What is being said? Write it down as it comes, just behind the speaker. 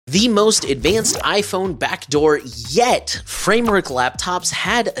The most advanced iPhone backdoor yet. Framework laptops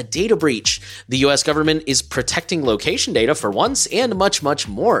had a data breach. The US government is protecting location data for once, and much, much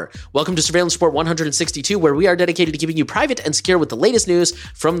more. Welcome to Surveillance Report 162, where we are dedicated to keeping you private and secure with the latest news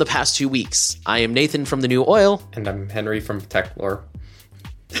from the past 2 weeks. I am Nathan from The New Oil. And I'm Henry from Techlore.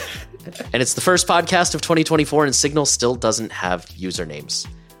 And it's the first podcast of 2024, and Signal still doesn't have usernames.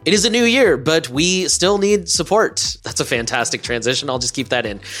 It is a new year, but we still need support. That's a fantastic transition. I'll just keep that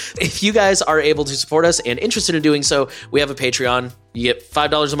in. If you guys are able to support us and interested in doing so, we have a Patreon. You get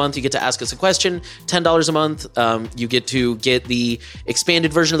 $5 a month. You get to ask us a question. $10 a month. You get to get the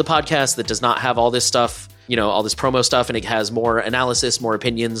expanded version of the podcast that does not have all this stuff, all this promo stuff, and it has more analysis, more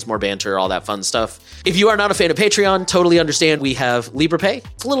opinions, more banter, all that fun stuff. If you are not a fan of Patreon, totally understand. We have LibrePay.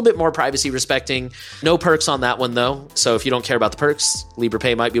 It's a little bit more privacy respecting. No perks on that one, though. So if you don't care about the perks,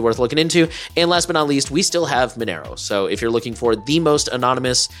 LibrePay might be worth looking into. And last but not least, we still have Monero. So if you're looking for the most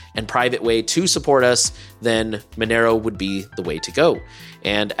anonymous and private way to support us, then Monero would be the way to go.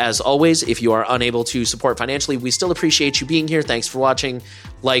 And as always, if you are unable to support financially, we still appreciate you being here. Thanks for watching.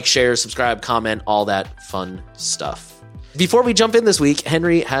 Like, share, subscribe, comment, all that fun stuff. Before we jump in this week,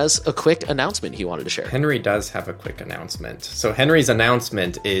 Henry has a quick announcement he wanted to share. Henry does have a quick announcement. So Henry's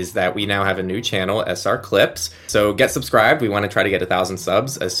announcement is that we now have a new channel, SR Clips. So get subscribed. We want to try to get 1,000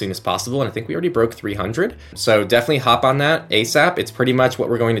 subs as soon as possible. And I think we already broke 300. So definitely hop on that ASAP. It's pretty much what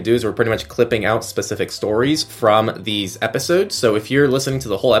we're going to do is we're pretty much clipping out specific stories from these episodes. So if you're listening to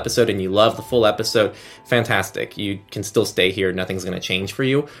the whole episode and you love the full episode, fantastic. You can still stay here. Nothing's going to change for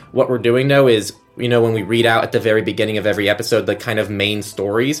you. What we're doing though is, when we read out at the very beginning of every episode, the kind of main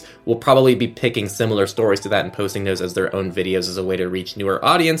stories, we'll probably be picking similar stories to that and posting those as their own videos as a way to reach newer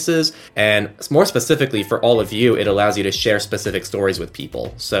audiences. And more specifically for all of you, it allows you to share specific stories with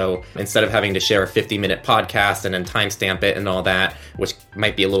people. So instead of having to share a 50-minute podcast and then timestamp it and all that, which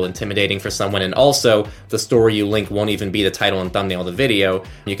might be a little intimidating for someone, and also the story you link won't even be the title and thumbnail of the video,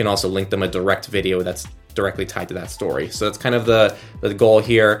 you can also link them a direct video that's directly tied to that story. So that's kind of the goal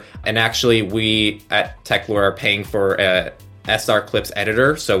here. And actually, we at Techlore are paying for a SR Clips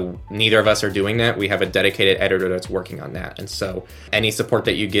editor. So neither of us are doing that. We have a dedicated editor that's working on that. And so any support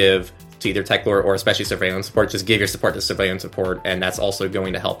that you give to either Techlore or especially Surveillance Support, just give your support to Surveillance Support. And that's also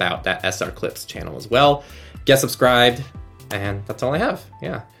going to help out that SR Clips channel as well. Get subscribed. And that's all I have.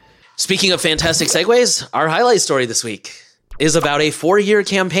 Yeah. Speaking of fantastic segues, our highlight story this week is about a 4-year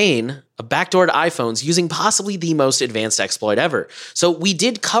campaign of backdoored iPhones using possibly the most advanced exploit ever. So we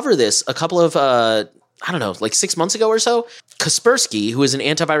did cover this a couple of, 6 months ago or so. Kaspersky, who is an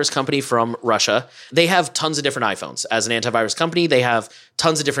antivirus company from Russia, they have tons of different iPhones. As an antivirus company, they have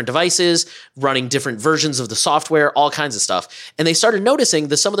tons of different devices running different versions of the software, all kinds of stuff. And they started noticing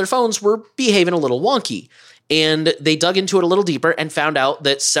that some of their phones were behaving a little wonky. And they dug into it a little deeper and found out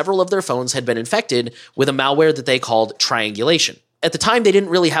that several of their phones had been infected with a malware that they called Triangulation. At the time, they didn't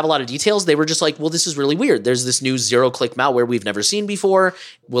really have a lot of details. They were just like, well, this is really weird. There's this new zero-click malware we've never seen before.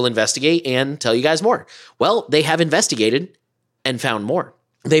 We'll investigate and tell you guys more. Well, they have investigated and found more.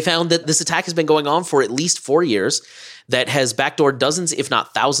 They found that this attack has been going on for at least 4 years, that has backdoored dozens, if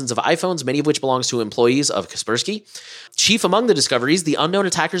not thousands of iPhones, many of which belongs to employees of Kaspersky. Chief among the discoveries, the unknown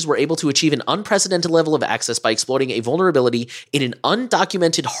attackers were able to achieve an unprecedented level of access by exploiting a vulnerability in an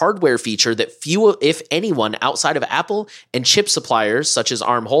undocumented hardware feature that few, if anyone, outside of Apple and chip suppliers such as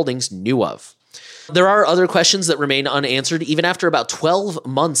ARM Holdings knew of. There are other questions that remain unanswered even after about 12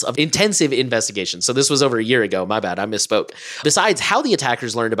 months of intensive investigation. So this was over a year ago. My bad, I misspoke. Besides how the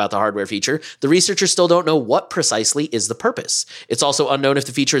attackers learned about the hardware feature, the researchers still don't know what precisely is the purpose. It's also unknown if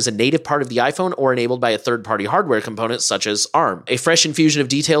the feature is a native part of the iPhone or enabled by a third-party hardware component such as ARM. A fresh infusion of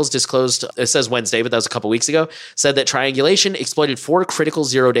details disclosed, it says Wednesday, but that was a couple weeks ago, said that Triangulation exploited 4 critical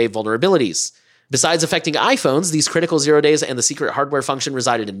zero-day vulnerabilities. Besides affecting iPhones, these critical 0 days and the secret hardware function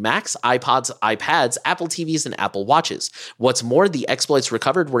resided in Macs, iPods, iPads, Apple TVs, and Apple Watches. What's more, the exploits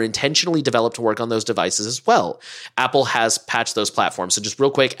recovered were intentionally developed to work on those devices as well. Apple has patched those platforms. So just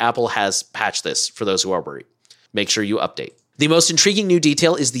real quick, Apple has patched this for those who are worried. Make sure you update. The most intriguing new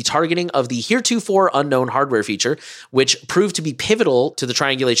detail is the targeting of the heretofore unknown hardware feature, which proved to be pivotal to the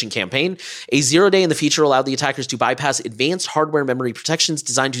Triangulation campaign. A 0 day in the feature allowed the attackers to bypass advanced hardware memory protections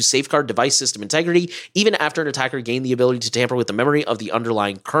designed to safeguard device system integrity, even after an attacker gained the ability to tamper with the memory of the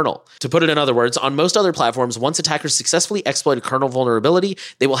underlying kernel. To put it in other words, on most other platforms, once attackers successfully exploit a kernel vulnerability,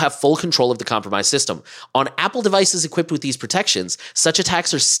 they will have full control of the compromised system. On Apple devices equipped with these protections, such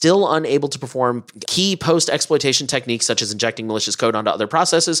attacks are still unable to perform key post-exploitation techniques such as injecting injecting malicious code onto other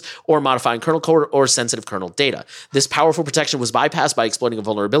processes or modifying kernel code or sensitive kernel data. This powerful protection was bypassed by exploiting a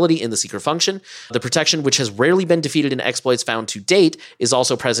vulnerability in the secret function. The protection, which has rarely been defeated in exploits found to date, is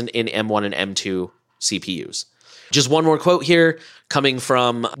also present in M1 and M2 CPUs. Just one more quote here coming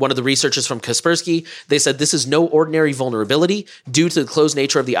from one of the researchers from Kaspersky. They said, "This is no ordinary vulnerability. Due to the closed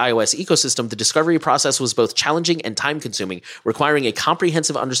nature of the iOS ecosystem, the discovery process was both challenging and time-consuming, requiring a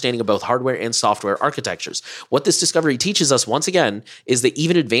comprehensive understanding of both hardware and software architectures. What this discovery teaches us, once again, is that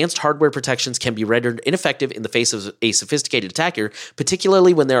even advanced hardware protections can be rendered ineffective in the face of a sophisticated attacker,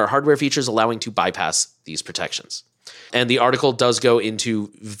 particularly when there are hardware features allowing to bypass these protections." And the article does go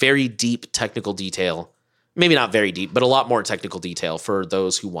into very deep technical detail. Maybe not very deep, but a lot more technical detail for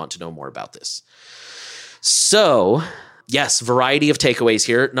those who want to know more about this. So, yes, variety of takeaways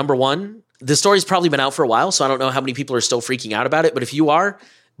here. Number one, the story's probably been out for a while, so I don't know how many people are still freaking out about it, but if you are,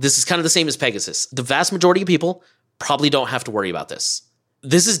 this is kind of the same as Pegasus. The vast majority of people probably don't have to worry about this.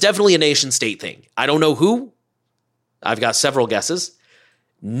 This is definitely a nation-state thing. I don't know who. I've got several guesses.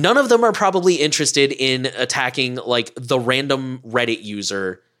 None of them are probably interested in attacking like the random Reddit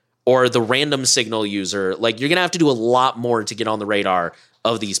user or the random Signal user. Like, you're going to have to do a lot more to get on the radar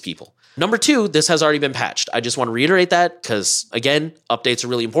of these people. Number two, this has already been patched. I just want to reiterate that because, again, updates are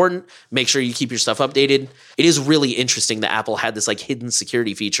really important. Make sure you keep your stuff updated. It is really interesting that Apple had this like hidden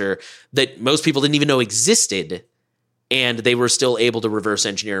security feature that most people didn't even know existed, and they were still able to reverse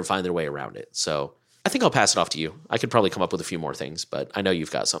engineer and find their way around it. So I think I'll pass it off to you. I could probably come up with a few more things, but I know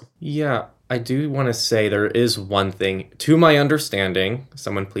you've got some. Yeah, I do want to say there is one thing. To my understanding,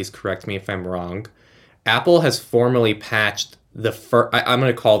 someone please correct me if I'm wrong, Apple has formally patched I'm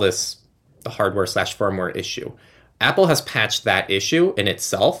going to call this the hardware/firmware issue. Apple has patched that issue in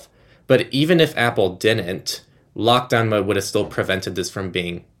itself, but even if Apple didn't, lockdown mode would have still prevented this from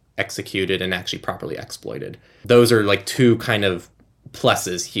being executed and actually properly exploited. Those are like two kind of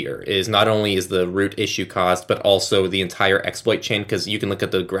pluses here. Is not only is the root issue caused, but also the entire exploit chain, because you can look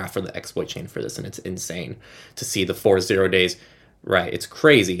at the graph for the exploit chain for this and it's insane to see the 4 0 days. Right, it's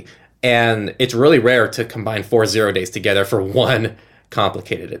crazy. And it's really rare to combine 4 0 days together for one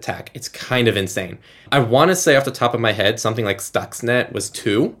complicated attack. It's kind of insane. I want to say off the top of my head, something like Stuxnet was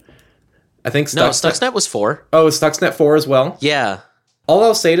 2. I think Stuxnet was 4. Oh, Stuxnet 4 as well? Yeah. All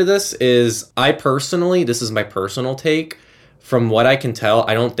I'll say to this is this is my personal take. From what I can tell,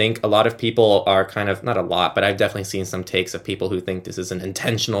 I don't think a lot of people are not a lot, but I've definitely seen some takes of people who think this is an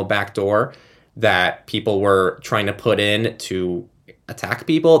intentional backdoor that people were trying to put in to attack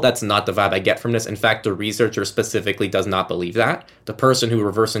people. That's not the vibe I get from this. In fact, the researcher specifically does not believe that. The person who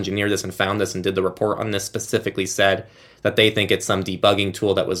reverse engineered this and found this and did the report on this specifically said that they think it's some debugging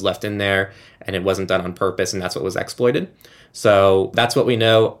tool that was left in there and it wasn't done on purpose and that's what was exploited. So that's what we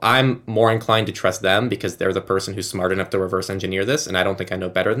know. I'm more inclined to trust them because they're the person who's smart enough to reverse engineer this, and I don't think I know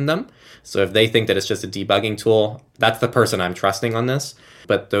better than them. So if they think that it's just a debugging tool, that's the person I'm trusting on this.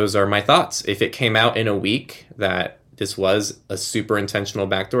 But those are my thoughts. If it came out in a week that this was a super intentional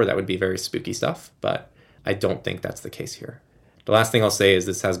backdoor, that would be very spooky stuff, but I don't think that's the case here. The last thing I'll say is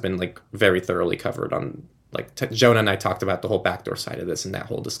this has been very thoroughly covered on, Jonah and I talked about the whole backdoor side of this in that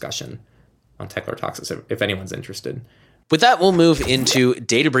whole discussion on Techler Talks, if anyone's interested. With that, we'll move into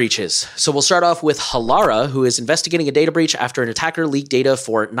data breaches. So we'll start off with Halara, who is investigating a data breach after an attacker leaked data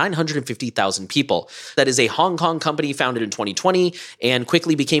for 950,000 people. That is a Hong Kong company founded in 2020 and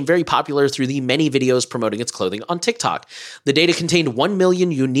quickly became very popular through the many videos promoting its clothing on TikTok. The data contained 1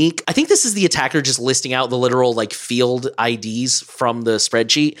 million unique, I think this is the attacker just listing out the literal field IDs from the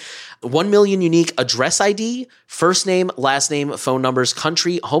spreadsheet. 1 million unique address ID, first name, last name, phone numbers,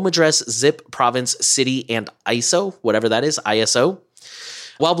 country, home address, zip, province, city, and ISO, whatever that is, ISO.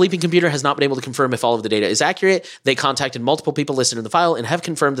 While Bleeping Computer has not been able to confirm if all of the data is accurate, they contacted multiple people listed in the file and have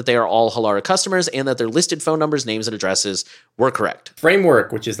confirmed that they are all Halara customers and that their listed phone numbers, names, and addresses were correct.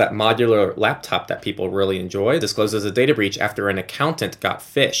 Framework, which is that modular laptop that people really enjoy, discloses a data breach after an accountant got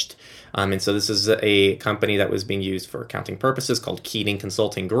phished. And so this is a company that was being used for accounting purposes called Keating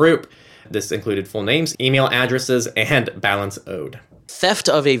Consulting Group. This included full names, email addresses, and balance owed. Theft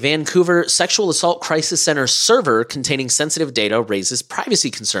of a Vancouver sexual assault crisis center server containing sensitive data raises privacy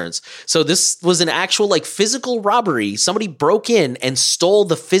concerns. So this was an actual physical robbery. Somebody broke in and stole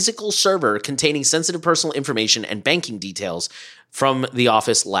the physical server containing sensitive personal information and banking details from the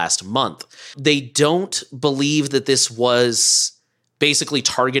office last month. They don't believe that this was basically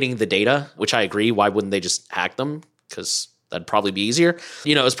targeting the data, which I agree. Why wouldn't they just hack them? Because That'd probably be easier.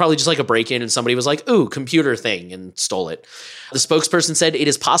 It's probably just like a break-in and somebody was like, ooh, computer thing, and stole it. The spokesperson said it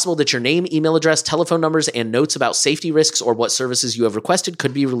is possible that your name, email address, telephone numbers, and notes about safety risks or what services you have requested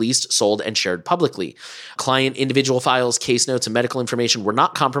could be released, sold, and shared publicly. Client individual files, case notes, and medical information were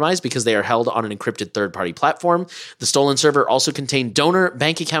not compromised because they are held on an encrypted third-party platform. The stolen server also contained donor,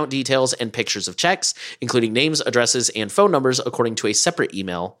 bank account details, and pictures of checks, including names, addresses, and phone numbers, according to a separate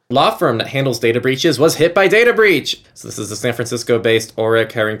email. Law firm that handles data breaches was hit by data breach. So this is the San Francisco-based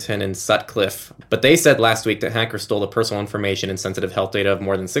Oric, Harrington, and Sutcliffe. But they said last week that hackers stole the personal information and sensitive health data of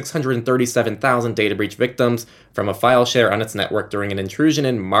more than 637,000 data breach victims from a file share on its network during an intrusion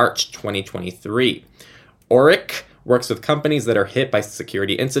in March 2023. Oric works with companies that are hit by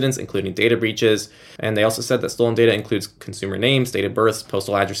security incidents, including data breaches. And they also said that stolen data includes consumer names, date of births,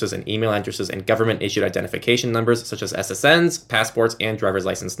 postal addresses, and email addresses, and government-issued identification numbers, such as SSNs, passports, and driver's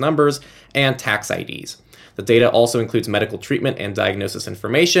license numbers, and tax IDs. The data also includes medical treatment and diagnosis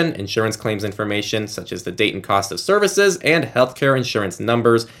information, insurance claims information, such as the date and cost of services, and healthcare insurance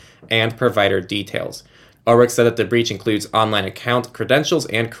numbers and provider details. Oric said that the breach includes online account credentials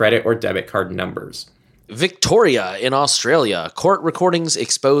and credit or debit card numbers. Victoria in Australia, court recordings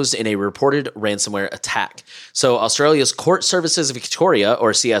exposed in a reported ransomware attack. So Australia's Court Services Victoria,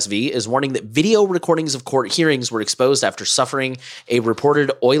 or CSV, is warning that video recordings of court hearings were exposed after suffering a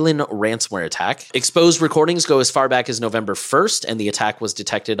reported Oilin ransomware attack. Exposed recordings go as far back as November 1st, and the attack was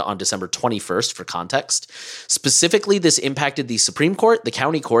detected on December 21st, for context. Specifically, this impacted the Supreme Court, the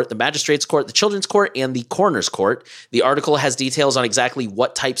County Court, the Magistrates Court, the Children's Court, and the Coroner's Court. The article has details on exactly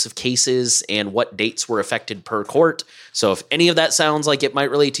what types of cases and what dates were affected per court. So if any of that sounds like it might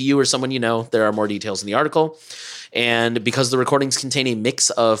relate to you or someone you know, there are more details in the article. And because the recordings contain a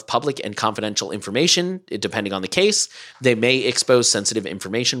mix of public and confidential information, depending on the case, they may expose sensitive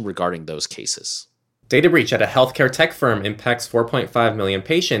information regarding those cases. Data breach at a healthcare tech firm impacts 4.5 million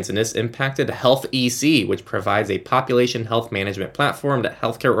patients, and this impacted Health EC, which provides a population health management platform that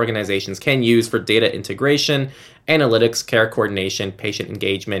healthcare organizations can use for data integration, analytics, care coordination, patient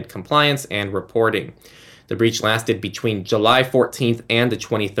engagement, compliance, and reporting. The breach lasted between July 14th and the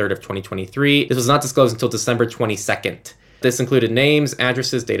 23rd of 2023. This was not disclosed until December 22nd. This included names,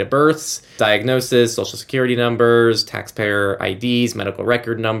 addresses, date of births, diagnosis, social security numbers, taxpayer IDs, medical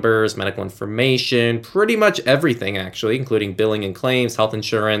record numbers, medical information, pretty much everything actually, including billing and claims, health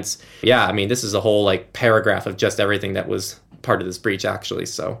insurance. Yeah, I mean, this is a whole paragraph of just everything that was part of this breach actually.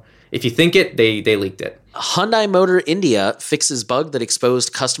 So if you think it, they leaked it. Hyundai Motor India fixes bug that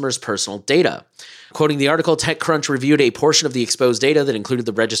exposed customers' personal data. Quoting the article, TechCrunch reviewed a portion of the exposed data that included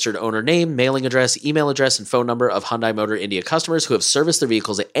the registered owner name, mailing address, email address, and phone number of Hyundai Motor India customers who have serviced their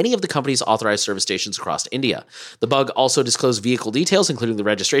vehicles at any of the company's authorized service stations across India. The bug also disclosed vehicle details, including the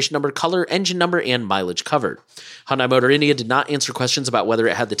registration number, color, engine number, and mileage covered. Hyundai Motor India did not answer questions about whether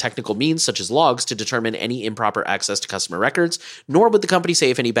it had the technical means, such as logs, to determine any improper access to customer records, nor would the company say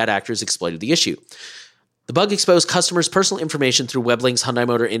if any bad actors exploited the issue. The bug exposed customers' personal information through web links Hyundai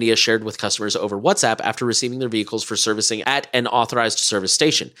Motor India shared with customers over WhatsApp after receiving their vehicles for servicing at an authorized service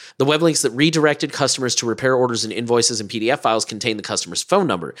station. The web links that redirected customers to repair orders and invoices and PDF files contained the customer's phone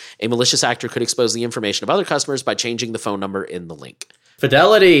number. A malicious actor could expose the information of other customers by changing the phone number in the link.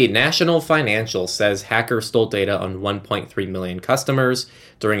 Fidelity National Financial says hackers stole data on 1.3 million customers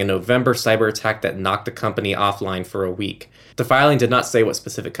during a November cyber attack that knocked the company offline for a week. The filing did not say what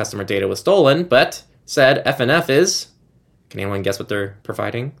specific customer data was stolen, but said FNF is, can anyone guess what they're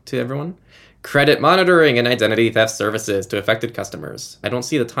providing to everyone? Credit monitoring and identity theft services to affected customers. I don't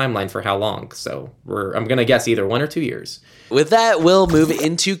see the timeline for how long, so I'm going to guess either 1 or 2 years. With that, we'll move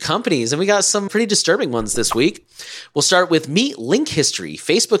into companies, and we got some pretty disturbing ones this week. We'll start with Meet Link History,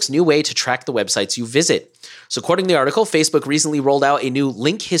 Facebook's new way to track the websites you visit. So quoting the article, Facebook recently rolled out a new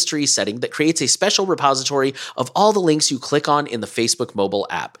link history setting that creates a special repository of all the links you click on in the Facebook mobile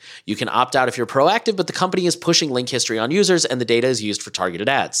app. You can opt out if you're proactive, but the company is pushing link history on users, and the data is used for targeted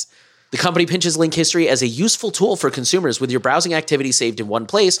ads. The company pitches link history as a useful tool for consumers with your browsing activity saved in one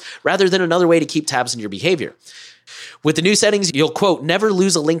place, rather than another way to keep tabs on your behavior. With the new settings, you'll, quote, never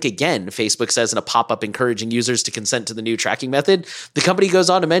lose a link again, Facebook says in a pop-up encouraging users to consent to the new tracking method. The company goes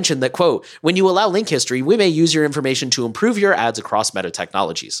on to mention that, quote, when you allow link history, we may use your information to improve your ads across Meta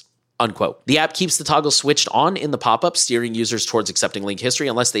technologies. Unquote. The app keeps the toggle switched on in the pop-up, steering users towards accepting link history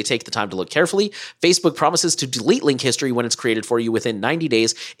unless they take the time to look carefully. Facebook promises to delete link history when it's created for you within 90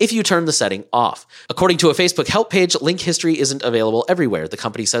 days if you turn the setting off. According to a Facebook help page, link history isn't available everywhere. The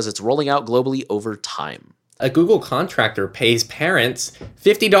company says it's rolling out globally over time. A Google contractor pays parents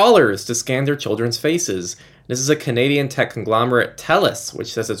 $50 to scan their children's faces. This is a Canadian tech conglomerate, TELUS,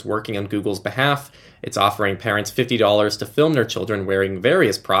 which says it's working on Google's behalf. It's offering parents $50 to film their children wearing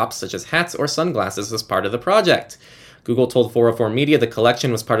various props, such as hats or sunglasses, as part of the project. Google told 404 Media the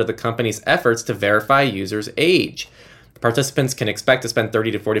collection was part of the company's efforts to verify users' age. The participants can expect to spend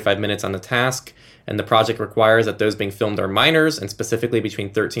 30 to 45 minutes on the task, and the project requires that those being filmed are minors, and specifically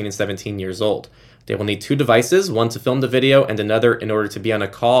between 13 and 17 years old. They will need 2 devices, one to film the video and another in order to be on a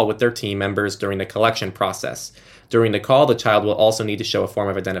call with their team members during the collection process. During the call, the child will also need to show a form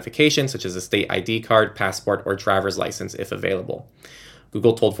of identification, such as a state ID card, passport, or driver's license if available.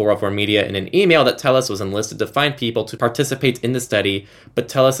 Google told 404 Media in an email that TELUS was enlisted to find people to participate in the study, but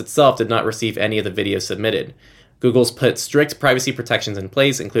TELUS itself did not receive any of the videos submitted. Google's put strict privacy protections in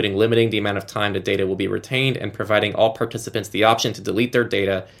place, including limiting the amount of time the data will be retained and providing all participants the option to delete their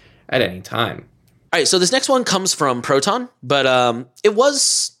data at any time. All right, so this next one comes from Proton, but it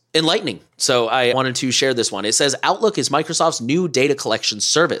was enlightening. So I wanted to share this one. It says Outlook is Microsoft's new data collection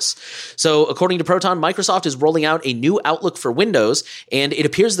service. So according to Proton, Microsoft is rolling out a new Outlook for Windows, and it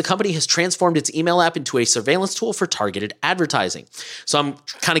appears the company has transformed its email app into a surveillance tool for targeted advertising. So I'm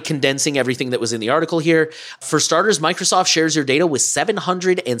kind of condensing everything that was in the article here. For starters, Microsoft shares your data with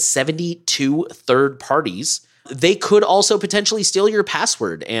 772 third parties. They could also potentially steal your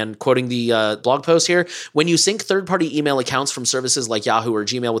password. And quoting the blog post here, when you sync third-party email accounts from services like Yahoo or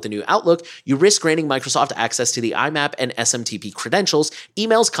Gmail with the new Outlook, you risk granting Microsoft access to the IMAP and SMTP credentials,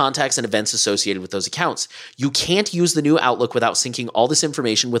 emails, contacts, and events associated with those accounts. You can't use the new Outlook without syncing all this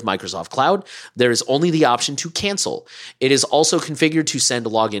information with Microsoft Cloud. There is only the option to cancel. It is also configured to send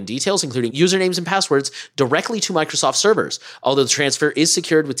login details, including usernames and passwords, directly to Microsoft servers. Although the transfer is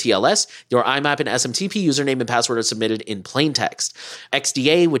secured with TLS, your IMAP and SMTP username and password are submitted in plain text.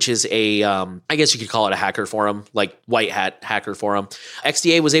 XDA, which is a, I guess you could call it a hacker forum, like white hat hacker forum.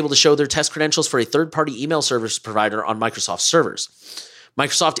 XDA was able to show their test credentials for a third-party email service provider on Microsoft servers.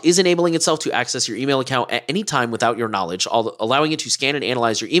 Microsoft is enabling itself to access your email account at any time without your knowledge, allowing it to scan and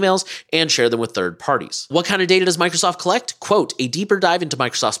analyze your emails and share them with third parties. What kind of data does Microsoft collect? Quote, a deeper dive into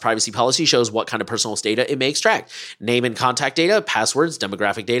Microsoft's privacy policy shows what kind of personal data it may extract. Name and contact data, passwords,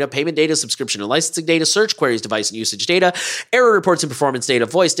 demographic data, payment data, subscription and licensing data, search queries, device and usage data, error reports and performance data,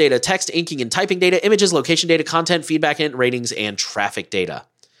 voice data, text, inking and typing data, images, location data, content, feedback and ratings, and traffic data.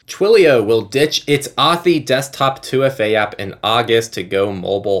 Twilio will ditch its Authy desktop 2FA app in August to go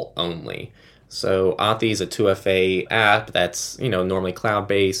mobile only. So Authy is a 2FA app that's, normally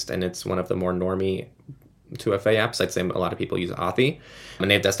cloud-based, and it's one of the more normie 2FA apps. I'd say a lot of people use Authy. And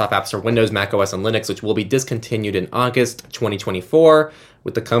they have desktop apps for Windows, Mac OS, and Linux, which will be discontinued in August 2024,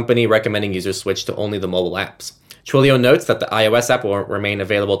 with the company recommending users switch to only the mobile apps. Twilio notes that the iOS app will remain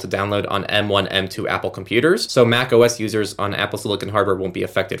available to download on M1, M2 Apple computers, so Mac OS users on Apple Silicon hardware won't be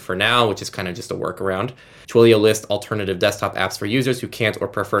affected for now, which is kind of just a workaround. Twilio lists alternative desktop apps for users who can't or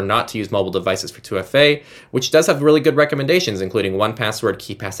prefer not to use mobile devices for 2FA, which does have really good recommendations, including 1Password,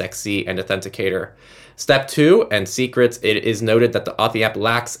 KeePass XC, and Authenticator. Step 2, and secrets, it is noted that the Authy app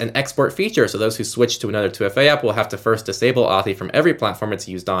lacks an export feature, so those who switch to another 2FA app will have to first disable Authy from every platform it's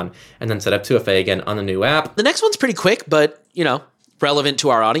used on, and then set up 2FA again on the new app. The next one's pretty quick, but, relevant to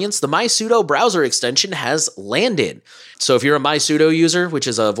our audience. The MySudo browser extension has landed. So if you're a MySudo user, which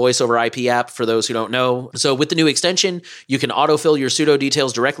is a voice over IP app for those who don't know, so with the new extension, you can autofill your sudo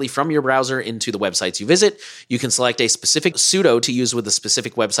details directly from your browser into the websites you visit. You can select a specific sudo to use with a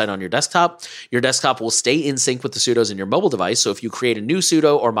specific website on your desktop. Your desktop will stay in sync with the sudos in your mobile device. So if you create a new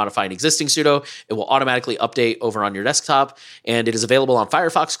sudo or modify an existing sudo, it will automatically update over on your desktop. And it is available on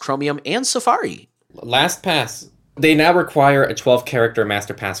Firefox, Chromium, and Safari. LastPass. They now require a 12-character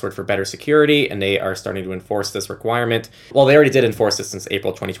master password for better security, and they are starting to enforce this requirement. Well, they already did enforce this since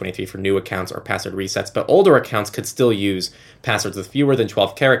April 2023 for new accounts or password resets, but older accounts could still use passwords with fewer than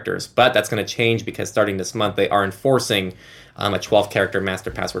 12 characters. But that's going to change because starting this month, they are enforcing a 12-character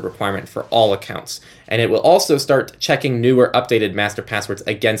master password requirement for all accounts. And it will also start checking new or updated master passwords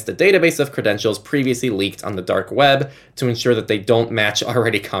against the database of credentials previously leaked on the dark web to ensure that they don't match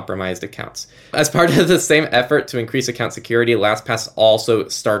already compromised accounts. As part of the same effort to increase account security, LastPass also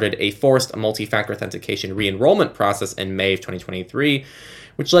started a forced multi-factor authentication re-enrollment process in May of 2023,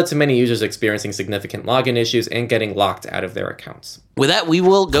 which led to many users experiencing significant login issues and getting locked out of their accounts. With that, we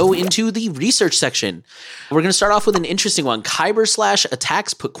will go into the research section. We're going to start off with an interesting one.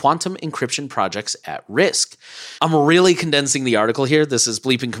 Kyber/attacks put quantum encryption projects at risk. I'm really condensing the article here. This is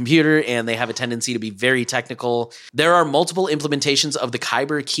Bleeping Computer, and they have a tendency to be very technical. There are multiple implementations of the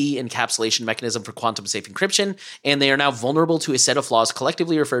Kyber key encapsulation mechanism for quantum safe encryption, and they are now vulnerable to a set of flaws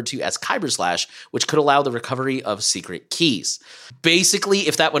collectively referred to as Kyber/, which could allow the recovery of secret keys. Basically,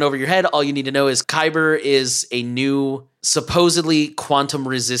 if that went over your head, all you need to know is Kyber is a new, supposedly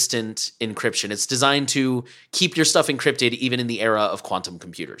quantum-resistant encryption. It's designed to keep your stuff encrypted even in the era of quantum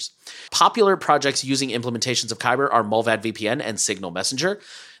computers. Popular projects using implementations of Kyber are Mullvad VPN and Signal Messenger.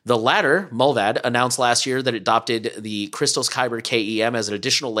 The latter, Mullvad, announced last year that it adopted the Crystal's Kyber KEM as an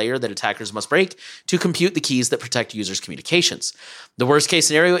additional layer that attackers must break to compute the keys that protect users' communications. The worst case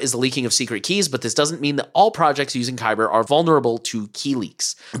scenario is the leaking of secret keys, but this doesn't mean that all projects using Kyber are vulnerable to key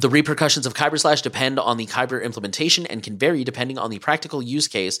leaks. The repercussions of Kyber depend on the Kyber implementation and can vary depending on the practical use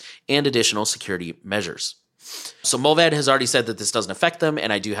case and additional security measures. So Mullvad has already said that this doesn't affect them,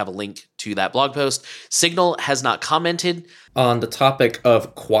 and I do have a link to that blog post. Signal has not commented. On the topic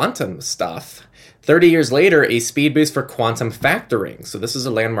of quantum stuff, 30 years later, a speed boost for quantum factoring. So this is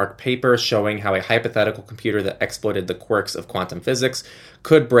a landmark paper showing how a hypothetical computer that exploited the quirks of quantum physics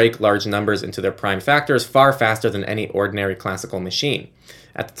could break large numbers into their prime factors far faster than any ordinary classical machine.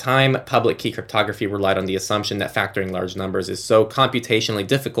 At the time, public key cryptography relied on the assumption that factoring large numbers is so computationally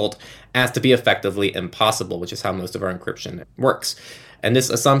difficult as to be effectively impossible, which is how most of our encryption works. And this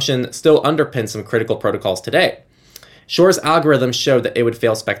assumption still underpins some critical protocols today. Shor's algorithm showed that it would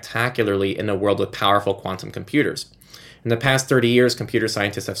fail spectacularly in a world with powerful quantum computers. In the past 30 years, computer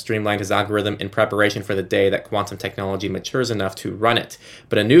scientists have streamlined his algorithm in preparation for the day that quantum technology matures enough to run it.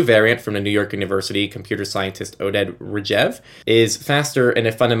 But a new variant from the New York University computer scientist Oded Rajev is faster in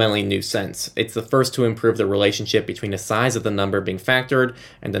a fundamentally new sense. It's the first to improve the relationship between the size of the number being factored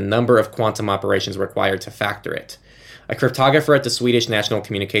and the number of quantum operations required to factor it. A cryptographer at the Swedish National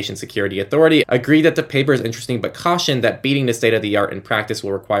Communication Security Authority agreed that the paper is interesting but cautioned that beating the state-of-the-art in practice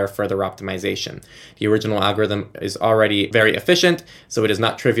will require further optimization. The original algorithm is already very efficient, so it is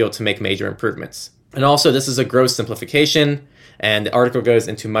not trivial to make major improvements. And also, this is a gross simplification, and the article goes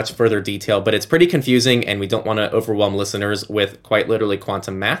into much further detail, but it's pretty confusing, and we don't want to overwhelm listeners with quite literally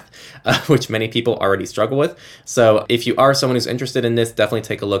quantum math, which many people already struggle with. So if you are someone who's interested in this, definitely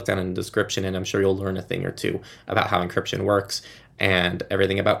take a look down in the description, and I'm sure you'll learn a thing or two about how encryption works and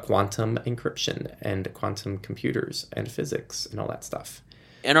everything about quantum encryption and quantum computers and physics and all that stuff.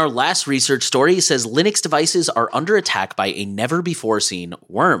 And our last research story says Linux devices are under attack by a never-before-seen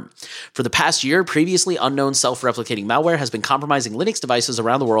worm. For the past year, previously unknown self-replicating malware has been compromising Linux devices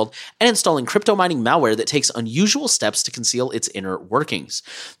around the world and installing crypto-mining malware that takes unusual steps to conceal its inner workings.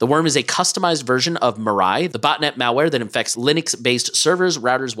 The worm is a customized version of Mirai, the botnet malware that infects Linux-based servers,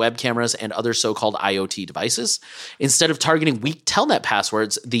 routers, web cameras, and other so-called IoT devices. Instead of targeting weak telnet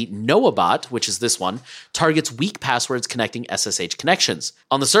passwords, the NoahBot, which is this one, targets weak passwords connecting SSH connections.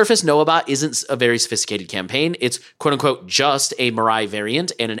 On the surface, NoahBot isn't a very sophisticated campaign. It's quote-unquote just a Mirai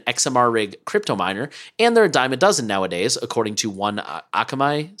variant and an XMR rig crypto miner, and there are a dime a dozen nowadays, according to one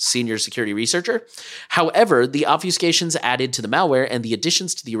Akamai senior security researcher. However, the obfuscations added to the malware and the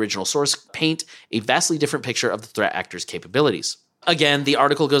additions to the original source paint a vastly different picture of the threat actor's capabilities. Again, the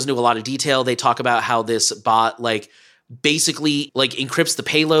article goes into a lot of detail. They talk about how this bot basically encrypts the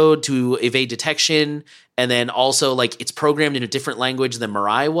payload to evade detection, and then also it's programmed in a different language than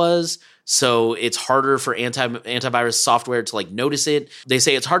Mirai was, so it's harder for antivirus software to notice it. They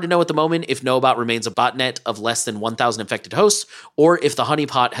say it's hard to know at the moment if NoahBot remains a botnet of less than 1,000 infected hosts, or if the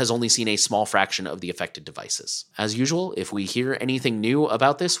honeypot has only seen a small fraction of the affected devices. As usual, if we hear anything new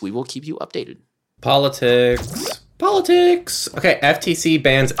about this, we will keep you updated. Politics. Okay, FTC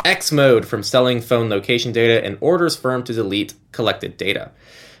bans X mode from selling phone location data and orders firm to delete collected data.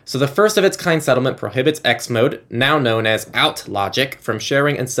 So the first of its kind settlement prohibits X mode, now known as OutLogic, from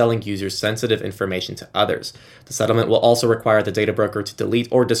sharing and selling users' sensitive information to others. The settlement will also require the data broker to delete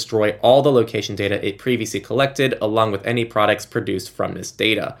or destroy all the location data it previously collected, along with any products produced from this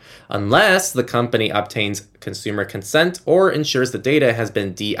data, unless the company obtains consumer consent or ensures the data has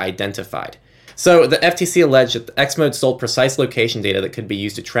been de-identified. So the FTC alleged that Xmode sold precise location data that could be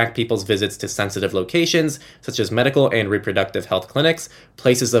used to track people's visits to sensitive locations, such as medical and reproductive health clinics,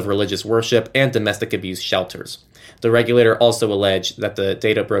 places of religious worship, and domestic abuse shelters. The regulator also alleged that the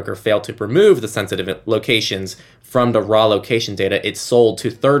data broker failed to remove the sensitive locations from the raw location data it sold to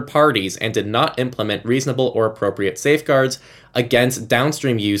third parties and did not implement reasonable or appropriate safeguards against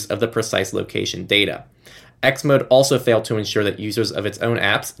downstream use of the precise location data. Xmode also failed to ensure that users of its own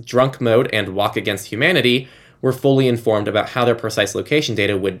apps, Drunk Mode and Walk Against Humanity, were fully informed about how their precise location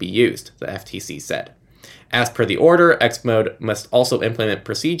data would be used, the FTC said. As per the order, Xmode must also implement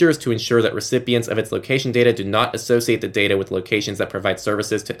procedures to ensure that recipients of its location data do not associate the data with locations that provide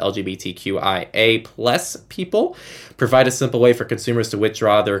services to LGBTQIA+ people, provide a simple way for consumers to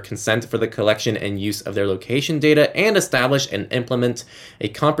withdraw their consent for the collection and use of their location data, and establish and implement a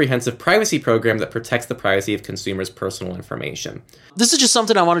comprehensive privacy program that protects the privacy of consumers' personal information. This is just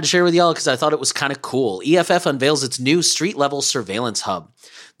something I wanted to share with y'all because I thought it was kind of cool. EFF unveils its new street-level surveillance hub.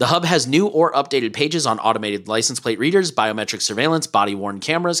 The hub has new or updated pages on automated license plate readers, biometric surveillance, body-worn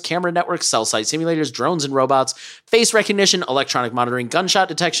cameras, camera networks, cell site simulators, drones and robots, face recognition, electronic monitoring, gunshot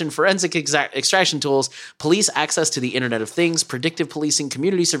detection, forensic extraction tools, police access to the Internet of Things, predictive policing,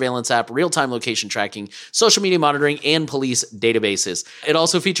 community surveillance app, real-time location tracking, social media monitoring, and police databases. It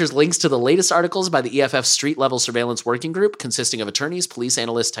also features links to the latest articles by the EFF Street-Level Surveillance Working Group, consisting of attorneys, police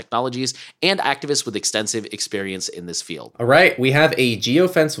analysts, technologies, and activists with extensive experience in this field. All right, we have a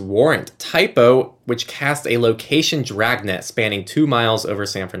geofence warrant, Typo, which cast a location dragnet spanning 2 miles over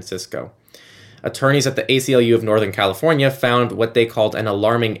San Francisco. Attorneys at the ACLU of Northern California found what they called an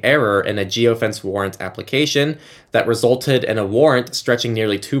alarming error in a geofence warrant application that resulted in a warrant stretching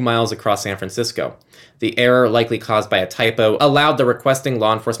nearly 2 miles across San Francisco. The error, likely caused by a typo, allowed the requesting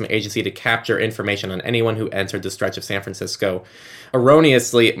law enforcement agency to capture information on anyone who entered the stretch of San Francisco,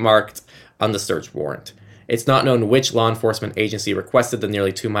 erroneously marked on the search warrant. It's not known which law enforcement agency requested the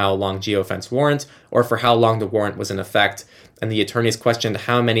nearly 2-mile-long geofence warrant or for how long the warrant was in effect, and the attorneys questioned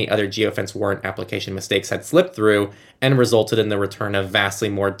how many other geofence warrant application mistakes had slipped through and resulted in the return of vastly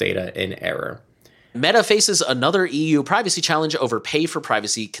more data in error. Meta faces another EU privacy challenge over pay for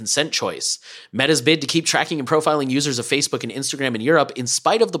privacy consent choice. Meta's bid to keep tracking and profiling users of Facebook and Instagram in Europe, in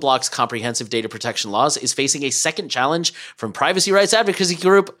spite of the bloc's comprehensive data protection laws, is facing a second challenge from privacy rights advocacy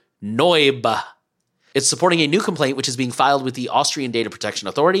group Neub. It's supporting a new complaint which is being filed with the Austrian Data Protection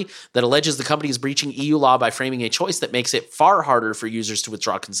Authority that alleges the company is breaching EU law by framing a choice that makes it far harder for users to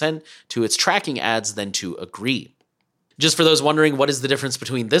withdraw consent to its tracking ads than to agree. Just for those wondering what is the difference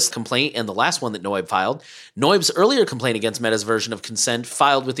between this complaint and the last one that Neub filed, Neub's earlier complaint against Meta's version of consent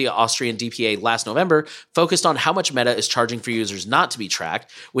filed with the Austrian DPA last November focused on how much Meta is charging for users not to be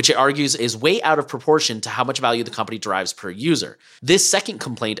tracked, which it argues is way out of proportion to how much value the company derives per user. This second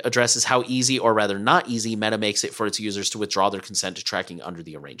complaint addresses how easy, or rather not easy, Meta makes it for its users to withdraw their consent to tracking under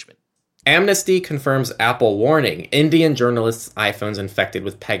the arrangement. Amnesty confirms Apple warning, Indian journalists' iPhones infected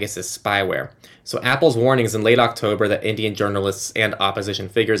with Pegasus spyware. So Apple's warnings in late October that Indian journalists and opposition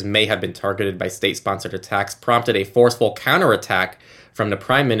figures may have been targeted by state-sponsored attacks prompted a forceful counterattack from the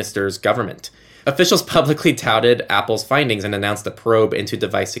Prime Minister's government. Officials publicly touted Apple's findings and announced a probe into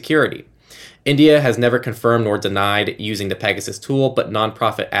device security. India has never confirmed nor denied using the Pegasus tool, but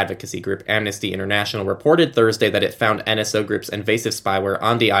nonprofit advocacy group Amnesty International reported Thursday that it found NSO Group's invasive spyware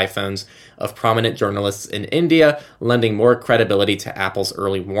on the iPhones of prominent journalists in India, lending more credibility to Apple's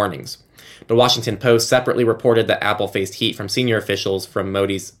early warnings. The Washington Post separately reported that Apple faced heat from senior officials from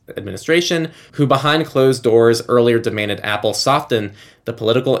Modi's administration, who behind closed doors earlier demanded Apple soften the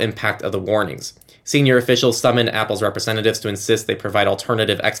political impact of the warnings. Senior officials summoned Apple's representatives to insist they provide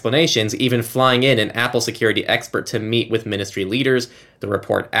alternative explanations, even flying in an Apple security expert to meet with ministry leaders, the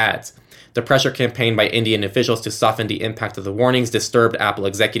report adds. The pressure campaign by Indian officials to soften the impact of the warnings disturbed Apple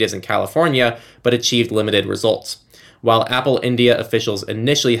executives in California, but achieved limited results. While Apple India officials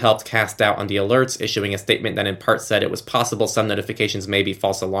initially helped cast doubt on the alerts, issuing a statement that in part said it was possible some notifications may be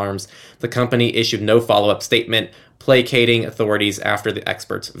false alarms, the company issued no follow-up statement, placating authorities after the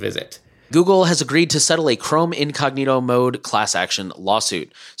expert's visit. Google has agreed to settle a Chrome incognito mode class action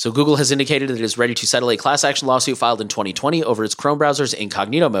lawsuit. So Google has indicated that it is ready to settle a class action lawsuit filed in 2020 over its Chrome browser's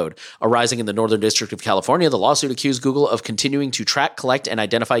incognito mode. Arising in the Northern District of California, the lawsuit accused Google of continuing to track, collect, and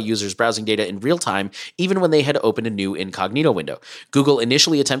identify users' browsing data in real time, even when they had opened a new incognito window. Google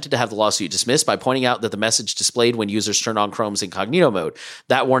initially attempted to have the lawsuit dismissed by pointing out that the message displayed when users turned on Chrome's incognito mode.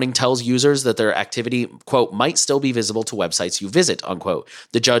 That warning tells users that their activity, quote, might still be visible to websites you visit, unquote.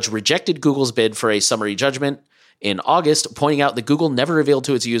 The judge rejected Google's bid for a summary judgment in August, pointing out that Google never revealed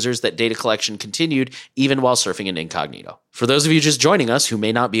to its users that data collection continued even while surfing in incognito. For those of you just joining us who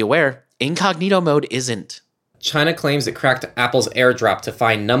may not be aware, incognito mode isn't. China claims it cracked Apple's AirDrop to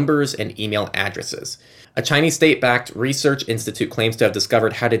find numbers and email addresses. A Chinese state-backed research institute claims to have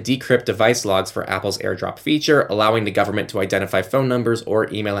discovered how to decrypt device logs for Apple's AirDrop feature, allowing the government to identify phone numbers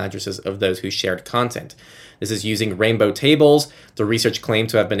or email addresses of those who shared content. This is using rainbow tables. The research claimed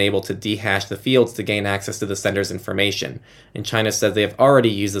to have been able to dehash the fields to gain access to the sender's information. And China said they have already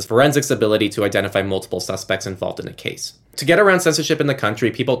used this forensics ability to identify multiple suspects involved in a case. To get around censorship in the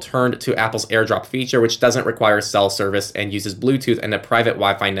country, people turned to Apple's AirDrop feature, which doesn't require cell service and uses Bluetooth and a private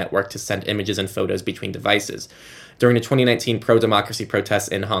Wi-Fi network to send images and photos between devices. During the 2019 pro-democracy protests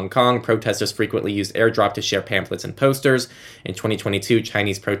in Hong Kong, protesters frequently used AirDrop to share pamphlets and posters. In 2022,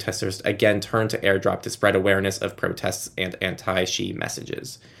 Chinese protesters again turned to AirDrop to spread awareness of protests and anti-Xi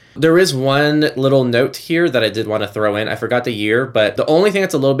messages. There is one little note here that I did want to throw in. I forgot the year, but the only thing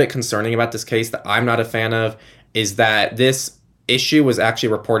that's a little bit concerning about this case that I'm not a fan of is that this issue was actually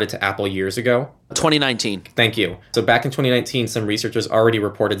reported to Apple years ago. 2019. Thank you. So back in 2019, some researchers already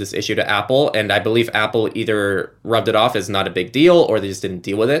reported this issue to Apple, and I believe Apple either rubbed it off as not a big deal or they just didn't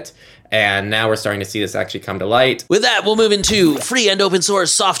deal with it. And now we're starting to see this actually come to light. With that, we'll move into free and open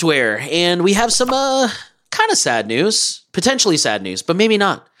source software. And we have some kind of sad news, potentially sad news, but maybe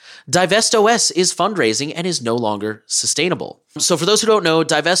not. DivestOS is fundraising and is no longer sustainable. So for those who don't know,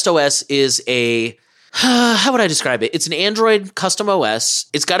 DivestOS is a how would I describe it? It's an Android custom OS.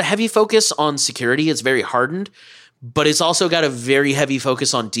 It's got a heavy focus on security. It's very hardened, but it's also got a very heavy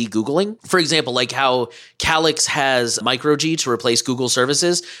focus on de-Googling. For example, like how Calyx has micro-G to replace Google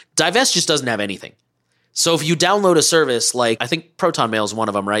services, Divest just doesn't have anything. So if you download a service, like I think Proton Mail is one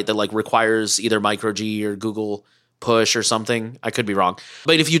of them, right? That like requires either micro-G or Google Push or something. I could be wrong.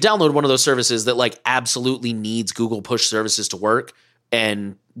 But if you download one of those services that like absolutely needs Google Push services to work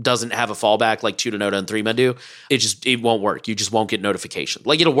and doesn't have a fallback like Tutanota and Threema do, it won't work. You just won't get notifications.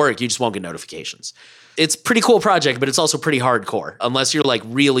 Like it'll work, you just won't get notifications. It's a pretty cool project, but it's also pretty hardcore. Unless you're like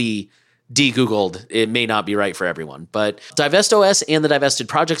really de-Googled, it may not be right for everyone. But DivestOS and the divested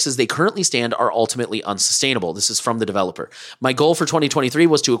projects as they currently stand are ultimately unsustainable. This is from the developer. My goal for 2023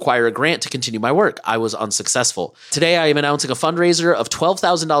 was to acquire a grant to continue my work. I was unsuccessful. Today, I am announcing a fundraiser of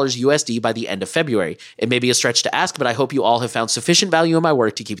 $12,000 USD by the end of February. It may be a stretch to ask, but I hope you all have found sufficient value in my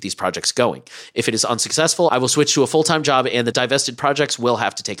work to keep these projects going. If it is unsuccessful, I will switch to a full-time job and the divested projects will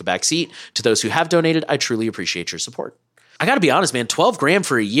have to take a back seat. To those who have donated, I truly appreciate your support. I got to be honest, man, 12 grand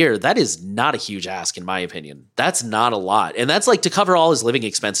for a year, that is not a huge ask in my opinion. That's not a lot. And that's like to cover all his living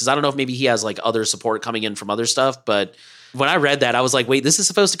expenses. I don't know if maybe he has like other support coming in from other stuff, but when I read that, I was like, wait, this is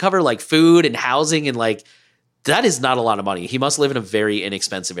supposed to cover like food and housing and like, that is not a lot of money. He must live in a very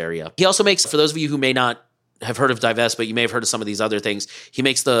inexpensive area. He also makes, for those of you who may not have heard of Divest, but you may have heard of some of these other things, he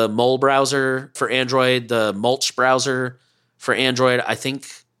makes the Mole browser for Android, the Mulch browser for Android. I think,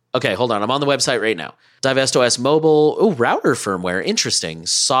 okay, hold on. I'm on the website right now. DivestOS Mobile. Oh, router firmware. Interesting.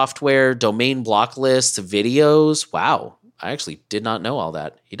 Software, domain block lists, videos. Wow. I actually did not know all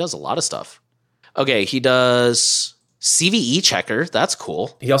that. He does a lot of stuff. Okay, he does CVE checker. That's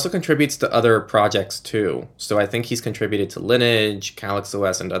cool. He also contributes to other projects too. So I think he's contributed to Lineage, Calyx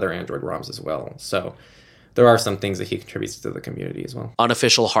OS, and other Android ROMs as well. So there are some things that he contributes to the community as well.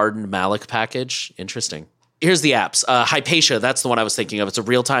 Unofficial hardened malloc package. Interesting. Here's the apps. Hypatia, that's the one I was thinking of. It's a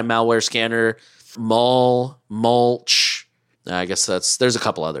real-time malware scanner. Mulch. I guess there's a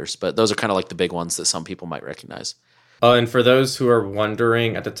couple others, but those are kind of like the big ones that some people might recognize. And for those who are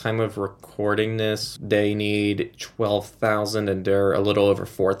wondering, at the time of recording this, they need 12,000 and they're a little over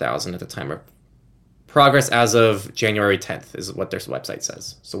 4,000 at the time of progress as of January 10th is what their website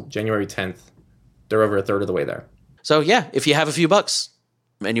says. So January 10th, they're over a third of the way there. So yeah, if you have a few bucks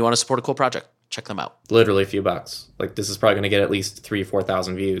and you want to support a cool project, check them out. Literally a few bucks. Like this is probably going to get at least 3,000 or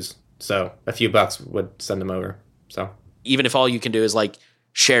 4,000 views. So a few bucks would send them over. So even if all you can do is like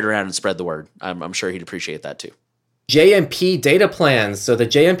share it around and spread the word, I'm sure he'd appreciate that too. JMP data plans. So the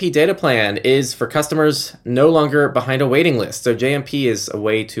JMP data plan is for customers no longer behind a waiting list. So JMP is a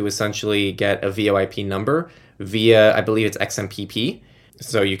way to essentially get a VoIP number via, I believe it's XMPP.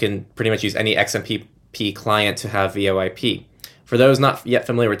 So you can pretty much use any XMPP client to have VoIP. For those not yet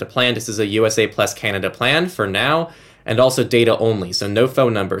familiar with the plan, this is a USA plus Canada plan for now. And also data only, so no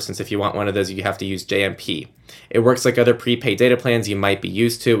phone number, since if you want one of those, you have to use JMP. It works like other prepaid data plans you might be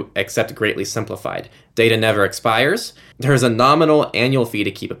used to, except greatly simplified. Data never expires. There's a nominal annual fee to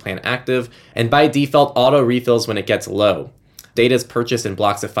keep a plan active, and by default, auto refills when it gets low. Data is purchased in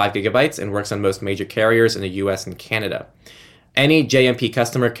blocks of 5 gigabytes and works on most major carriers in the US and Canada. Any JMP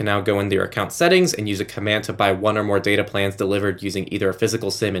customer can now go in their account settings and use a command to buy one or more data plans delivered using either a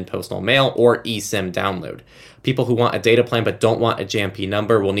physical SIM in postal mail or eSIM download. People who want a data plan but don't want a JMP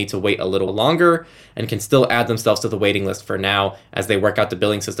number will need to wait a little longer and can still add themselves to the waiting list for now as they work out the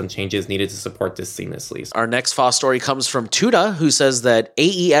billing system changes needed to support this seamlessly. Our next FOSS story comes from Tuda, who says that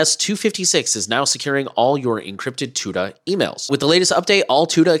AES 256 is now securing all your encrypted Tuda emails. With the latest update, all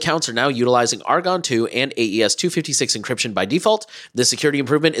Tuda accounts are now utilizing Argon 2 and AES 256 encryption by default. This security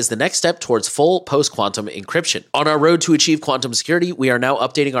improvement is the next step towards full post-quantum encryption. On our road to achieve quantum security, we are now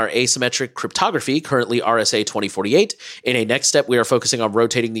updating our asymmetric cryptography, currently RSA 2048. In a next step, we are focusing on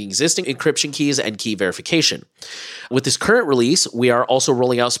rotating the existing encryption keys and key verification. With this current release, we are also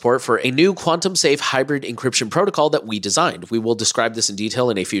rolling out support for a new quantum-safe hybrid encryption protocol that we designed. We will describe this in detail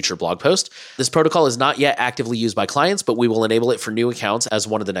in a future blog post. This protocol is not yet actively used by clients, but we will enable it for new accounts as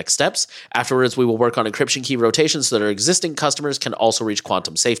one of the next steps. Afterwards, we will work on encryption key rotation so that our existing customers can also reach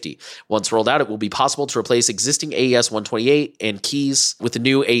quantum safety. Once rolled out, it will be possible to replace existing AES 128 and keys with the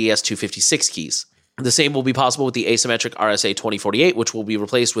new AES 256 keys. The same will be possible with the asymmetric RSA 2048, which will be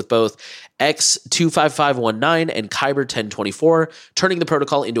replaced with both X25519 and Kyber 1024, turning the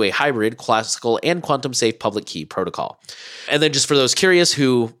protocol into a hybrid, classical, and quantum-safe public key protocol. And then just for those curious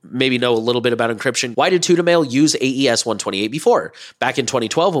who maybe know a little bit about encryption, why did TudaMail use AES 128 before? Back in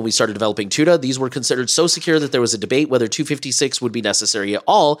 2012, when we started developing Tuda, these were considered so secure that there was a debate whether 256 would be necessary at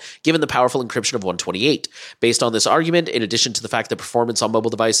all, given the powerful encryption of 128. Based on this argument, in addition to the fact that performance on mobile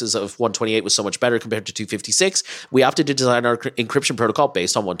devices of 128 was so much better compared to 256, we opted to design our encryption protocol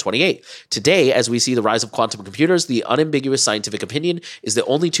based on 128. Today, as we see the rise of quantum computers, the unambiguous scientific opinion is that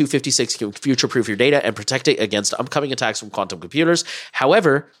only 256 can future-proof your data and protect it against upcoming attacks from quantum computers.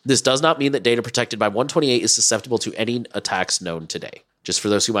 However, this does not mean that data protected by 128 is susceptible to any attacks known today, just for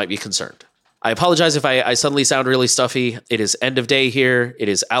those who might be concerned. I apologize if I suddenly sound really stuffy. It is end of day here, it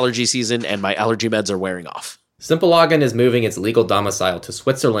is allergy season, and my allergy meds are wearing off. Simple Login is moving its legal domicile to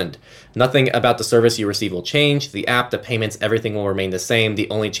Switzerland. Nothing about the service you receive will change. The app, the payments, everything will remain the same. The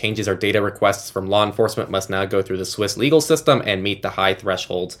only changes are data requests from law enforcement must now go through the Swiss legal system and meet the high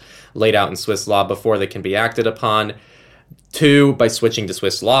thresholds laid out in Swiss law before they can be acted upon. 2, by switching to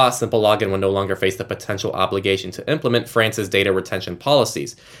Swiss law, Simple Login will no longer face the potential obligation to implement France's data retention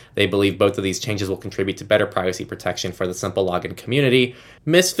policies. They believe both of these changes will contribute to better privacy protection for the Simple Login community.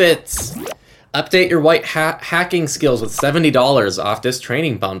 Misfits! Update your white hacking skills with $70 off this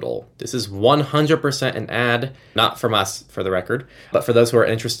training bundle. This is 100% an ad, not from us for the record, but for those who are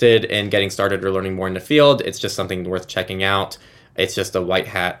interested in getting started or learning more in the field, it's just something worth checking out. It's just a white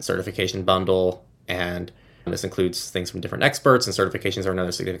hat certification bundle, and this includes things from different experts, and certifications are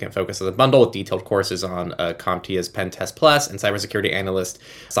another significant focus of the bundle, with detailed courses on CompTIA's Pen Test Plus and Cybersecurity Analyst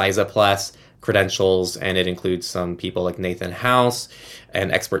CISA Plus credentials, and it includes some people like Nathan House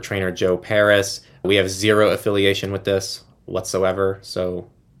and expert trainer Joe Paris. We have zero affiliation with this whatsoever,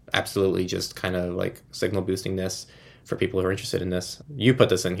 so absolutely just kind of like signal boosting this for people who are interested in this. You put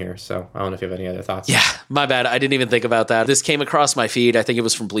this in here, so I don't know if you have any other thoughts. Yeah, my bad. I didn't even think about that. This came across my feed. I think it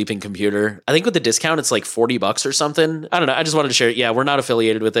was from Bleeping Computer. I think with the discount, it's like $40 or something. I don't know. I just wanted to share it. Yeah, we're not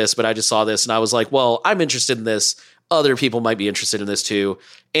affiliated with this, but I just saw this and I was like, well, I'm interested in this. Other people might be interested in this too.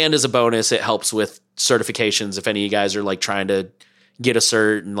 And as a bonus, it helps with certifications if any of you guys are like trying to get a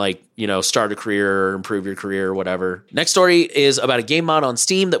cert and like, you know, start a career or improve your career or whatever. Next story is about a game mod on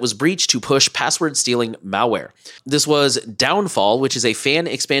Steam that was breached to push password stealing malware. This was Downfall, which is a fan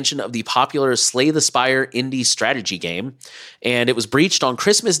expansion of the popular Slay the Spire indie strategy game. And it was breached on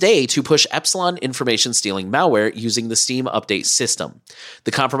Christmas Day to push Epsilon information stealing malware using the Steam update system.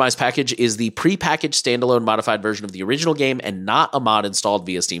 The compromise package is the pre-packaged standalone modified version of the original game and not a mod installed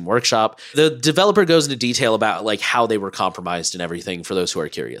via Steam Workshop. The developer goes into detail about like how they were compromised and everything for those who are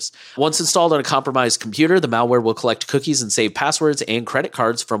curious. Once installed on a compromised computer, the malware will collect cookies and save passwords and credit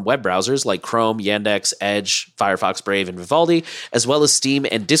cards from web browsers like Chrome, Yandex, Edge, Firefox, Brave, and Vivaldi, as well as Steam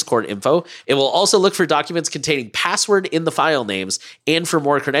and Discord info. It will also look for documents containing password in the file names and for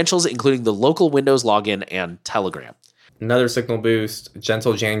more credentials, including the local Windows login and Telegram. Another signal boost,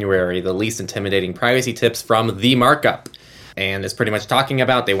 Gentle January, the least intimidating privacy tips from The Markup. And it's pretty much talking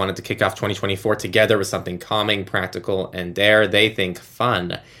about they wanted to kick off 2024 together with something calming, practical, and dare they think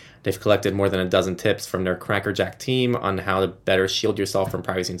fun. They've collected more than a dozen tips from their Crackerjack team on how to better shield yourself from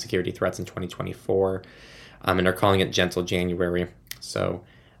privacy and security threats in 2024. And they're calling it Gentle January. So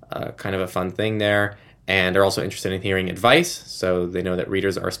kind of a fun thing there. And they're also interested in hearing advice. So they know that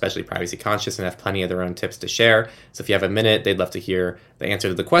readers are especially privacy conscious and have plenty of their own tips to share. So if you have a minute, they'd love to hear the answer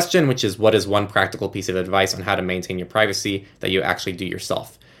to the question, which is what is one practical piece of advice on how to maintain your privacy that you actually do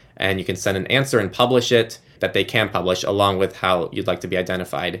yourself? and you can send an answer and publish it that they can publish, along with how you'd like to be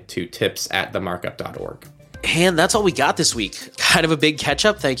identified, to tips@themarkup.org. And that's all we got this week. Kind of a big catch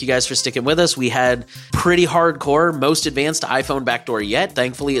up. Thank you guys for sticking with us. We had pretty hardcore, most advanced iPhone backdoor yet.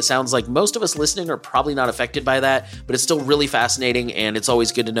 Thankfully, it sounds like most of us listening are probably not affected by that, but it's still really fascinating, and it's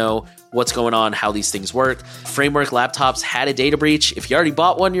always good to know what's going on, how these things work. Framework laptops had a data breach. If you already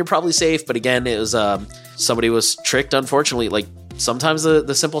bought one, you're probably safe, but again, it was somebody was tricked, unfortunately. Like, sometimes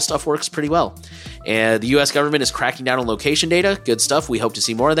the simple stuff works pretty well. And the US government is cracking down on location data. Good stuff. We hope to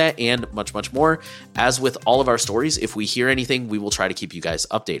see more of that and much, much more. As with all of our stories, if we hear anything, we will try to keep you guys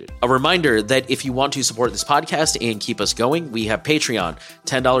updated. A reminder that if you want to support this podcast and keep us going, we have Patreon.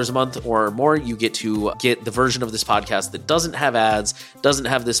 $10 a month or more, you get to get the version of this podcast that doesn't have ads, doesn't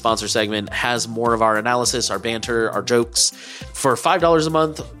have this sponsor segment, has more of our analysis, our banter, our jokes. For $5 a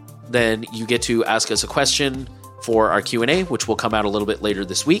month, then you get to ask us a question for our Q&A, which will come out a little bit later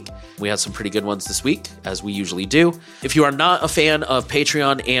this week. We had some pretty good ones this week, as we usually do. If you are not a fan of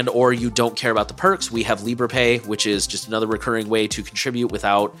Patreon and or you don't care about the perks, we have LibrePay, which is just another recurring way to contribute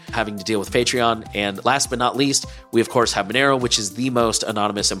without having to deal with Patreon. And last but not least, we of course have Monero, which is the most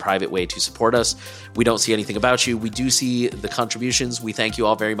anonymous and private way to support us. We don't see anything about you. We do see the contributions. We thank you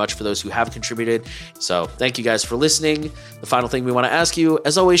all very much for those who have contributed. So thank you guys for listening. The final thing we want to ask you,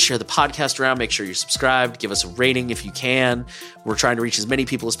 as always, share the podcast around. Make sure you're subscribed. Give us a rating if you can. We're trying to reach as many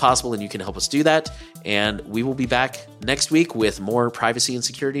people as possible, and you can help us do that. And we will be back next week with more privacy and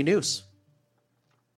security news.